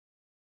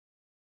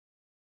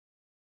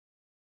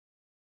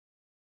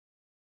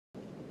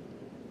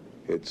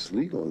it's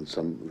legal in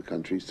some of the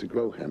countries to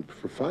grow hemp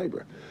for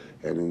fiber.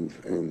 And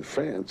in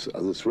France,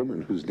 this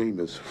woman whose name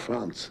is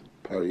France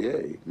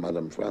Perrier,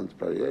 Madame France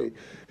Perrier,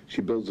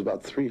 she builds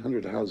about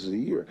 300 houses a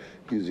year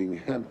using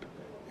hemp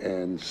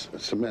and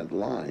cement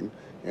lime,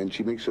 and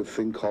she makes a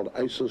thing called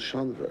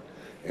isocyanver.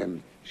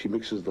 And she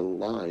mixes the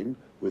lime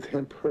with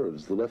hemp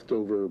hurds, the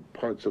leftover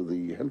parts of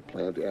the hemp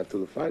plant after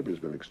the fiber's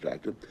been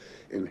extracted.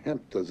 And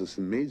hemp does this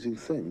amazing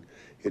thing.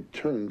 It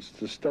turns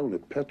to stone,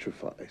 it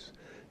petrifies.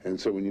 And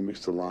so when you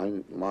mix the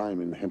lime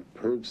and hemp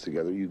hurds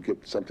together, you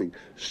get something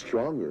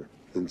stronger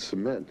than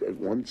cement at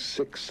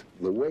 1/6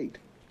 the weight.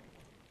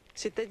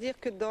 C'est-à-dire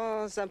que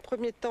dans un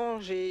premier temps,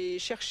 j'ai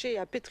cherché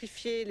à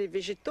pétrifier les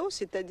végétaux,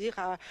 c'est-à-dire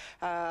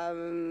à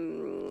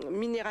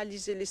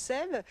minéraliser les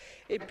sèves.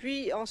 Et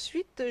puis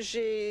ensuite,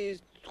 j'ai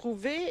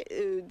trouvé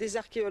des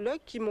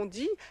archéologues qui m'ont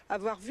dit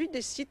avoir vu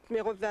des sites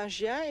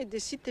mérovingiens et des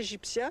sites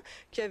égyptiens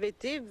qui avaient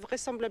été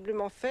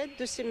vraisemblablement faits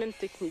de ces mêmes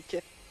techniques.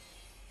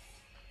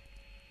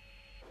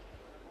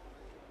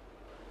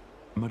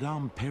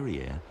 Madame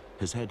Perrier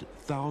has had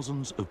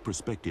thousands of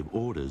prospective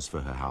orders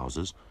for her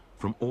houses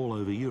from all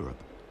over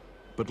Europe.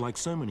 But like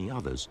so many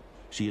others,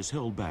 she is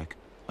held back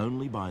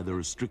only by the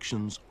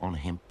restrictions on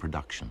hemp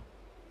production.